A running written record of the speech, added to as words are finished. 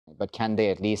but can they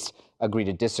at least agree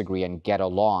to disagree and get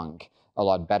along a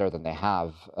lot better than they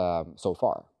have so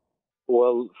far?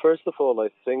 Well, first of all, I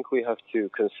think we have to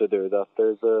consider that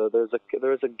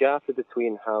there's a gap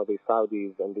between how the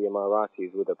Saudis and the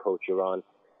Emiratis would approach Iran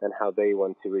and how they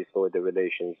want to restore the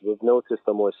relations. We've noticed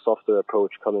a more softer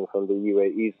approach coming from the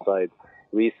UAE side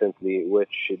recently,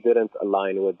 which didn't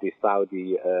align with the Saudi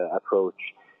approach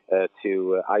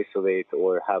to isolate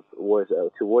or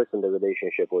to worsen the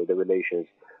relationship or the relations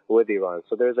with Iran.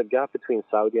 So there's a gap between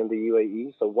Saudi and the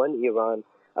UAE. So when Iran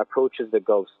approaches the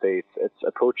Gulf states, it's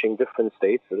approaching different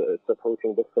states, it's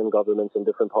approaching different governments and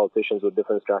different politicians with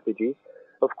different strategies.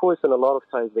 Of course, and a lot of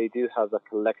times they do have a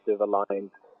collective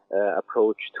aligned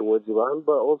approach towards Iran,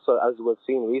 but also, as we've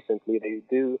seen recently, they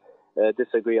do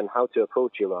disagree on how to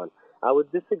approach Iran. I would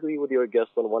disagree with your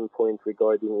guest on one point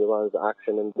regarding Iran's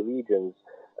action in the regions.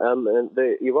 And the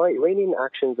Iranian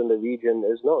actions in the region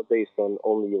is not based on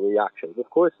only reactions. Of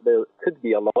course, there could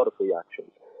be a lot of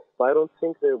reactions, but I don't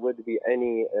think there would be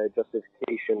any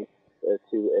justification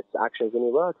to its actions in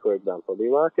Iraq, for example.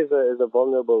 Iraq is a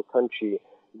vulnerable country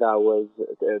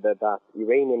that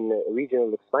Iranian regional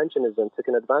expansionism took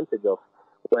an advantage of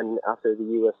after the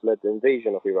U.S.-led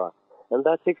invasion of Iraq. And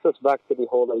that takes us back to the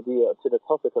whole idea, to the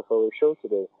topic of our show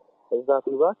today, is that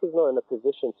Iraq is not in a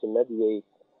position to mediate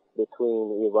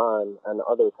between Iran and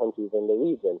other countries in the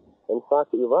region. In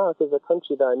fact, Iraq is a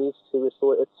country that needs to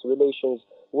restore its relations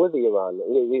with Iran.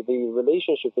 The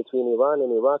relationship between Iran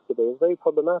and Iraq today is very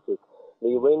problematic.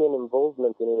 The Iranian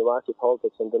involvement in Iraqi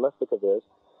politics and domestic affairs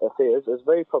is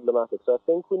very problematic. So I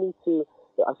think the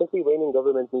Iranian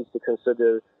government needs to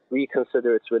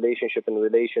reconsider its relationship and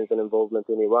relations and involvement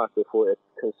in Iraq before it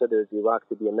considers Iraq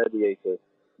to be a mediator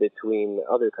between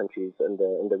other countries in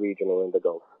the region or in the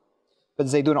Gulf. But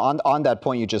Zeidon, on that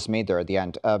point you just made there at the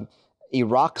end,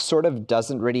 Iraq sort of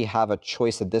doesn't really have a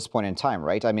choice at this point in time,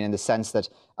 right? I mean, in the sense that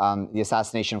the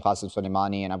assassination of Qasem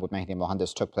Soleimani and Abu Mahdi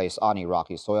Mohandas took place on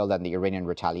Iraqi soil, then the Iranian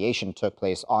retaliation took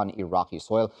place on Iraqi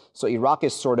soil. So Iraq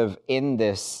is sort of in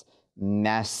this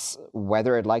mess,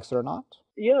 whether it likes it or not?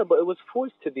 Yeah, but it was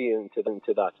forced to be into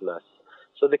that mess.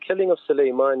 So the killing of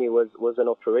Soleimani was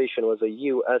a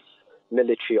U.S.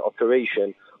 military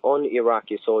operation on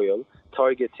Iraqi soil,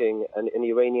 targeting an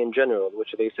Iranian general,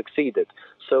 which they succeeded.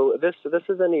 So this is a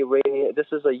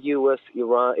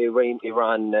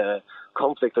U.S.-Iran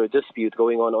conflict or dispute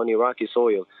going on Iraqi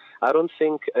soil. I don't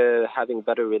think having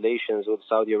better relations with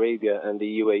Saudi Arabia and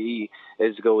the UAE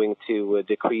is going to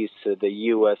decrease the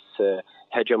U.S.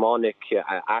 Hegemonic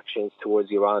actions towards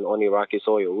Iran on Iraqi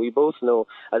soil. We both know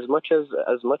as much as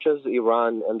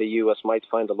Iran and the U.S. might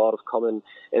find a lot of common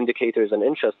indicators and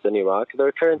interests in Iraq,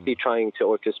 they're currently trying to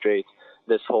orchestrate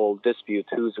this whole dispute: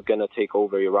 who's going to take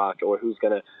over Iraq or who's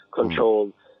going to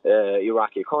control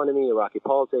Iraqi economy, Iraqi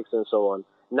politics, and so on.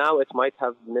 Now it might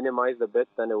have minimized a bit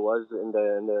than it was in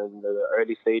the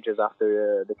early stages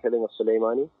after the killing of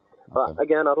Soleimani. But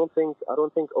again, I don't think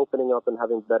opening up and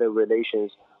having better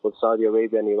relations with Saudi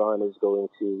Arabia and Iran is going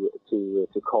to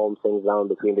calm things down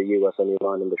between the U.S. and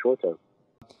Iran in the short term.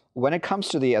 When it comes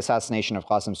to the assassination of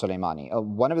Qasem Soleimani,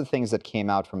 one of the things that came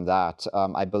out from that,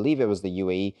 I believe it was the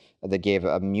UAE that gave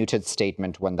a muted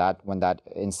statement when that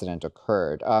incident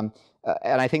occurred.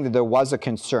 And I think that there was a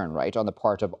concern, right, on the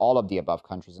part of all of the above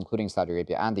countries, including Saudi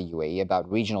Arabia and the UAE, about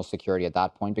regional security at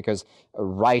that point, because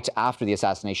right after the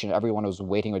assassination, everyone was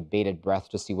waiting with bated breath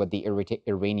to see what the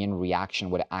Iranian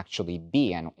reaction would actually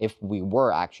be, and if we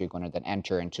were actually going to then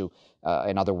enter into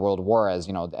another world war, as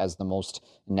the most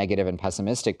negative and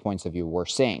pessimistic points of view were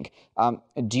saying.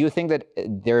 Do you think that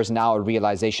there's now a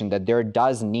realization that there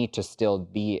does need to still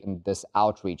be this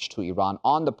outreach to Iran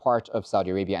on the part of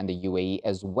Saudi Arabia and the UAE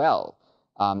as well?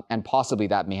 And possibly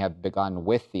that may have begun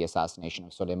with the assassination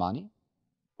of Soleimani?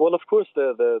 Well, of course,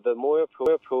 the more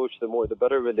approach, the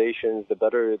better relations, the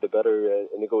better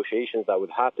negotiations that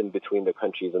would happen between the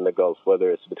countries in the Gulf,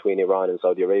 whether it's between Iran and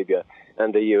Saudi Arabia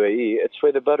and the UAE. It's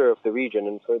for the better of the region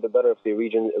and for the better of the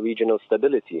regional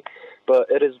stability. But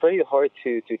it is very hard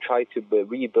to try to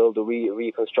rebuild or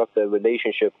reconstruct a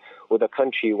relationship with a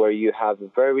country where you have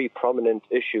very prominent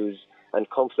issues and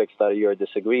conflicts that you're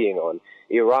disagreeing on.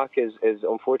 Iraq is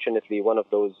unfortunately one of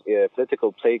those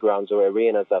political playgrounds or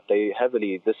arenas that they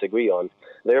heavily disagree on.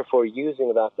 Therefore,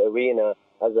 using that arena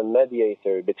as a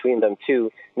mediator between them two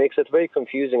makes it very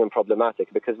confusing and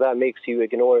problematic, because that makes you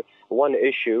ignore one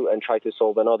issue and try to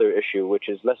solve another issue, which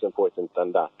is less important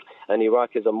than that. And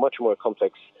Iraq is a much more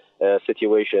complex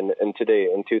situation in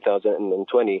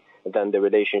 2020, than the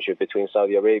relationship between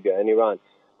Saudi Arabia and Iran.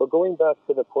 But going back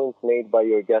to the points made by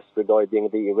your guest regarding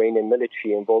the Iranian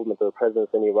military involvement or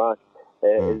presence in Iraq,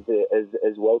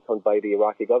 is welcomed by the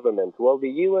Iraqi government. Well, the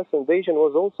U.S. invasion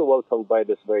was also welcomed by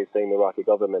this very same Iraqi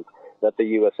government that the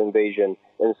U.S. invasion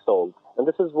installed. And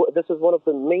this is one of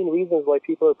the main reasons why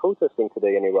people are protesting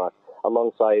today in Iraq,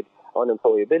 alongside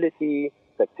unemployability,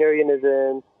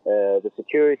 sectarianism, the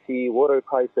security, water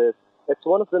crisis. It's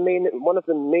one of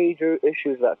the major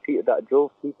issues that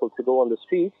drove people to go on the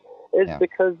streets is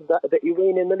because the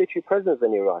Iranian military presence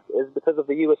in Iraq, is because of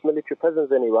the U.S. military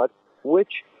presence in Iraq,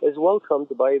 which is welcomed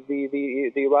by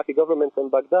the Iraqi government in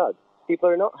Baghdad. People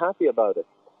are not happy about it.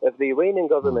 If the Iranian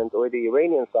government or the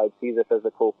Iranian side sees it as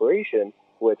a cooperation,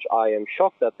 which I am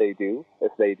shocked that they do,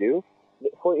 if they do,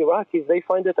 for Iraqis, they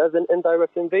find it as an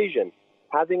indirect invasion.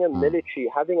 Having a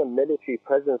military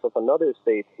presence of another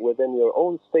state within your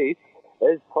own state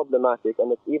is problematic,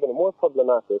 and it's even more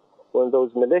problematic when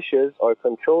those militias are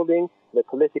controlling the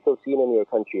political scene in your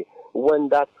country. When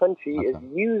that country is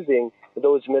using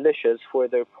those militias for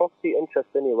their proxy interest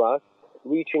in Iraq,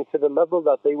 reaching to the level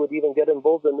that they would even get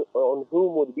involved in on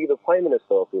whom would be the prime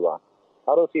minister of Iraq.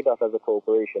 I don't see that as a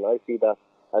cooperation. I see that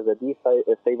as a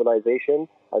destabilization,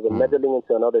 as a meddling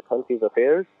into another country's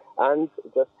affairs, and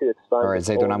just to expand. All right,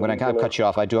 Zeidon, I'm going to kind of cut you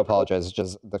off. I do apologize. It's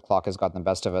just the clock has gotten the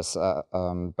best of us.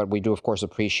 But we do, of course,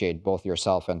 appreciate both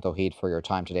yourself and Tawheed for your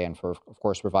time today and for, of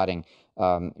course, providing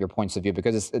your points of view,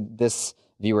 because this,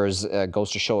 viewers,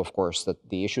 goes to show, of course, that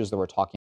the issues that we're talking